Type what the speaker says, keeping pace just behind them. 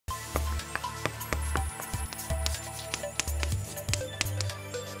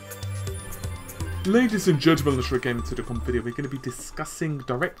Ladies and gentlemen, let's get into the video. We're going to be discussing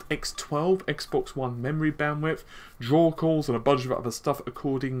DirectX 12, Xbox One memory bandwidth, draw calls, and a bunch of other stuff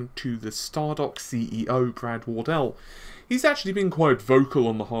according to the Stardock CEO, Wardell. He's actually been quite vocal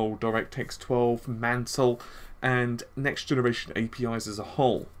on the whole DirectX 12, Mantle, and next generation APIs as a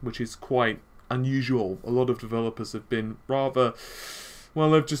whole, which is quite unusual. A lot of developers have been rather, well,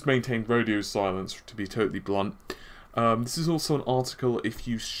 they've just maintained radio silence, to be totally blunt. This is also an article, if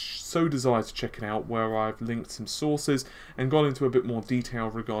you so desire to check it out, where I've linked some sources and gone into a bit more detail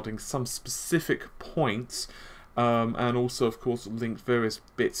regarding some specific points, and also, of course, linked various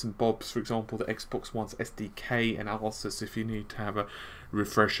bits and bobs, for example, the Xbox One's SDK analysis if you need to have a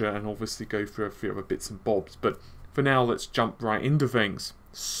refresher, and obviously go through a few other bits and bobs. But for now, let's jump right into things.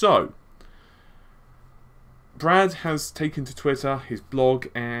 So, Brad has taken to Twitter, his blog,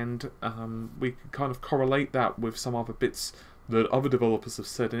 and we can kind of correlate that with some other bits that other developers have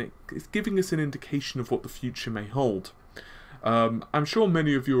said, and it's giving us an indication of what the future may hold. I'm sure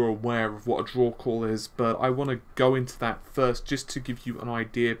many of you are aware of what a draw call is, but I want to go into that first just to give you an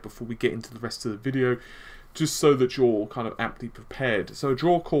idea before we get into the rest of the video, just so that you're kind of aptly prepared. So a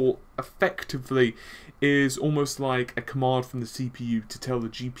draw call effectively is almost like a command from the CPU to tell the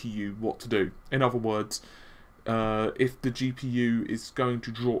GPU what to do. In other words, if the GPU is going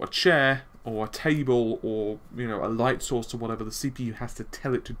to draw a chair or a table or, you know, a light source or whatever, the CPU has to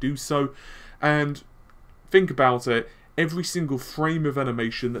tell it to do so. And think about it, every single frame of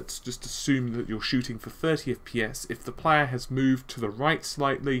animation, let's just assume that you're shooting for 30 FPS, if the player has moved to the right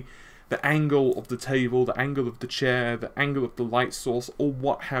slightly, the angle of the table, the angle of the chair, the angle of the light source, or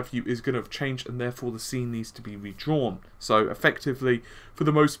what have you, is going to have changed, and therefore the scene needs to be redrawn. So effectively, for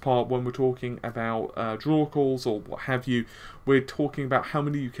the most part, when we're talking about draw calls or what have you, we're talking about how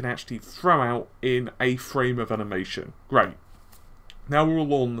many you can actually throw out in a frame of animation. Great. Now we're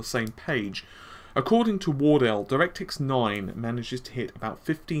all on the same page. According to Wardell, DirectX 9 manages to hit about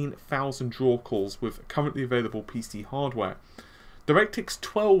 15,000 draw calls with currently available PC hardware. DirectX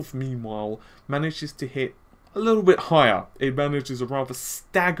 12, meanwhile, manages to hit a little bit higher. It manages a rather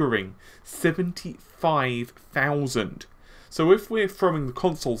staggering 75,000. So if we're throwing the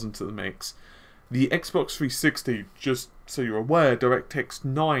consoles into the mix, the Xbox 360, just so you're aware, DirectX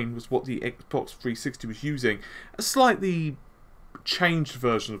 9 was what the Xbox 360 was using. A slightly changed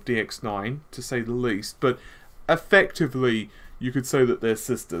version of DX9, to say the least, but effectively you could say that they're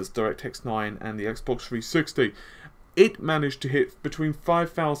sisters, DirectX 9 and the Xbox 360. It managed to hit between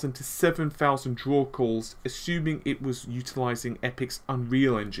 5,000 to 7,000 draw calls, assuming it was utilising Epic's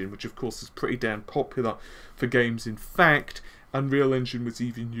Unreal Engine, which of course is pretty damn popular for games. In fact, Unreal Engine was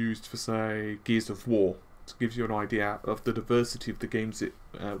even used for, say, Gears of War, to give you an idea of the diversity of the games that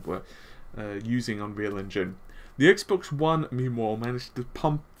were using Unreal Engine. The Xbox One, meanwhile, managed to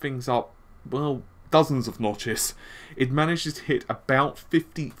pump things up, well, dozens of notches. It manages to hit about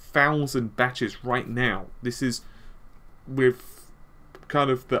 50,000 batches right now. This is with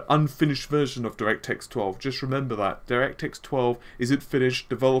kind of the unfinished version of DirectX 12. Just remember that. DirectX 12 isn't finished,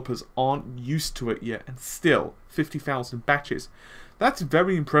 developers aren't used to it yet, and still, 50,000 batches. That's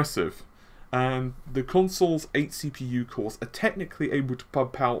very impressive. And the console's 8 CPU cores are technically able to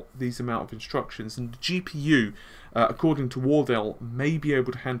pump out these amount of instructions, and the GPU, according to Wardell, may be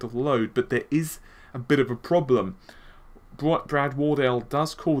able to handle the load, but there is a bit of a problem. Brad Wardell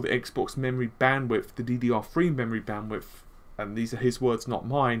does call the Xbox memory bandwidth, the DDR3 memory bandwidth, and these are his words, not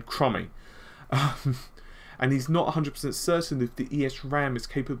mine, crummy. And he's not 100% certain if the ESRAM is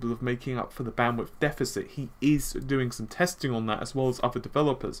capable of making up for the bandwidth deficit. He is doing some testing on that, as well as other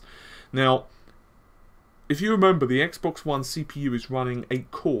developers. Now, if you remember, the Xbox One CPU is running 8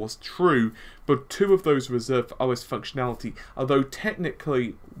 cores, true, but 2 of those are reserved for OS functionality, although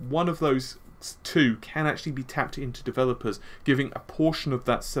technically one of those 2 can actually be tapped into developers, giving a portion of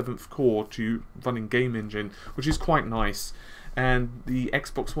that 7th core to running Game Engine, which is quite nice. And the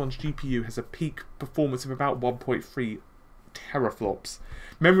Xbox One's GPU has a peak performance of about 1.3 teraflops.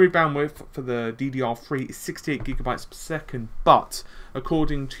 Memory bandwidth for the DDR3 is 68 gigabytes per second, but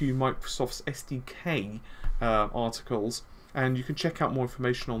according to Microsoft's SDK articles, and you can check out more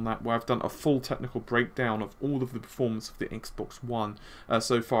information on that, where I've done a full technical breakdown of all of the performance of the Xbox One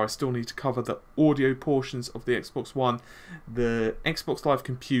so far. I still need to cover the audio portions of the Xbox One, the Xbox Live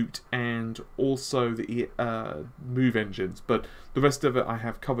Compute, and also the Move engines, but the rest of it I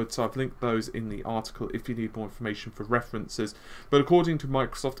have covered, so I've linked those in the article if you need more information for references. But according to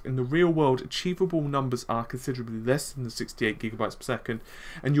Microsoft, in the real world, achievable numbers are considerably less than the 68 gigabytes per second,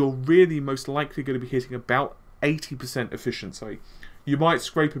 and you're really most likely going to be hitting about 80% efficiency. You might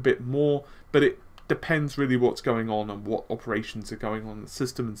scrape a bit more, but it depends really what's going on and what operations are going on in the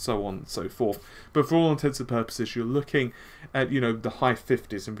system and so on and so forth. But for all intents and purposes, you're looking at, you know, the high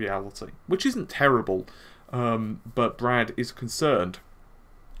 50s in reality, which isn't terrible, but Brad is concerned.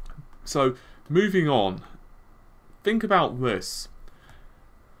 So, moving on, think about this.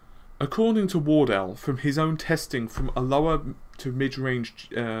 According to Wardell, from his own testing from a lower to mid-range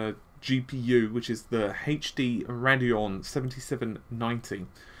GPU, which is the HD Radeon 7790,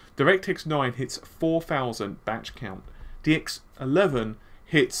 DirectX 9 hits 4,000 batch count. DX11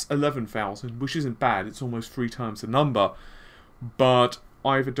 hits 11,000, which isn't bad, it's almost 3 times the number. But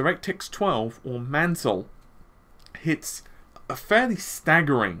either DirectX 12 or Mantle hits a fairly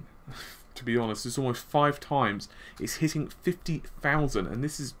staggering, to be honest, it's almost 5 times. It's hitting 50,000, and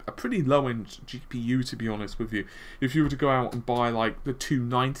this is a pretty low-end GPU, to be honest with you. If you were to go out and buy like the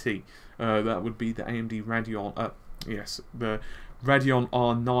 290, that would be the AMD Radeon, the Radeon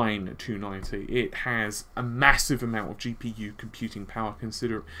R9 290. It has a massive amount of GPU computing power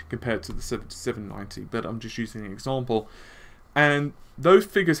compared to the 7790, but I'm just using an example. And those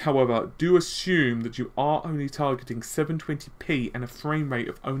figures, however, do assume that you are only targeting 720p and a frame rate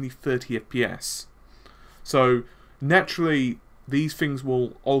of only 30 FPS. So, naturally, these things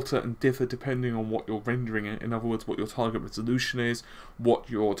will alter and differ depending on what you're rendering it. In other words, what your target resolution is, what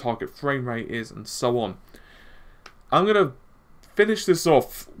your target frame rate is, and so on. I'm going to finish this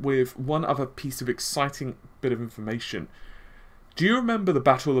off with one other piece of exciting bit of information. Do you remember the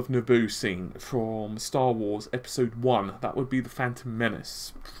Battle of Naboo scene from Star Wars Episode 1? That would be the Phantom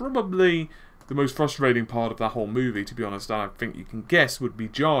Menace. Probably the most frustrating part of that whole movie, to be honest, I think you can guess would be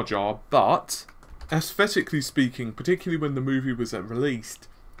Jar Jar, but aesthetically speaking, particularly when the movie was released,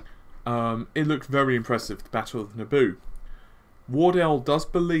 it looked very impressive, the Battle of Naboo. Wardell does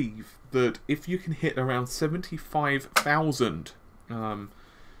believe that if you can hit around 75,000,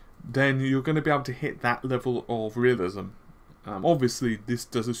 then you're going to be able to hit that level of realism. Obviously, this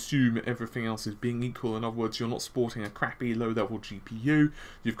does assume everything else is being equal. In other words, you're not sporting a crappy low-level GPU,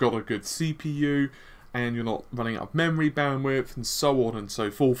 you've got a good CPU, and you're not running out of memory bandwidth, and so on and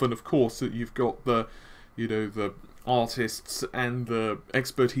so forth. And of course, you've got the, you know, the artists and the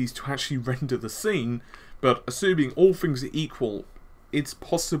expertise to actually render the scene. But assuming all things are equal, it's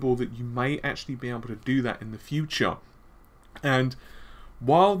possible that you may actually be able to do that in the future. And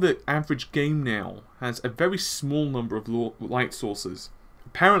while the average game now has a very small number of light sources,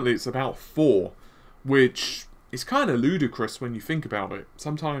 apparently it's about 4, which is kind of ludicrous when you think about it.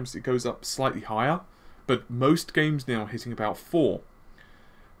 Sometimes it goes up slightly higher, but most games now are hitting about 4.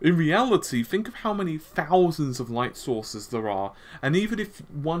 In reality, think of how many thousands of light sources there are, and even if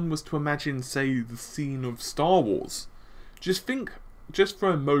one was to imagine, say, the scene of Star Wars, just think, just for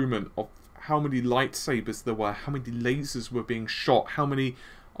a moment, of how many lightsabers there were, how many lasers were being shot, how many,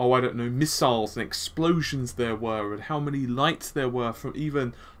 oh I don't know, missiles and explosions there were, and how many lights there were from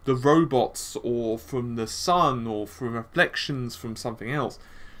even the robots, or from the sun, or from reflections from something else.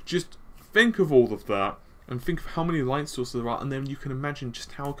 Just think of all of that, and think of how many light sources there are, and then you can imagine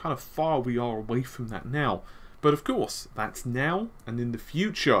just how kind of far we are away from that now. But of course, that's now, and in the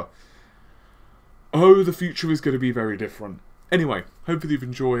future, oh, the future is going to be very different. Anyway, hopefully you've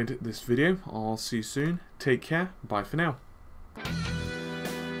enjoyed this video. I'll see you soon. Take care. Bye for now.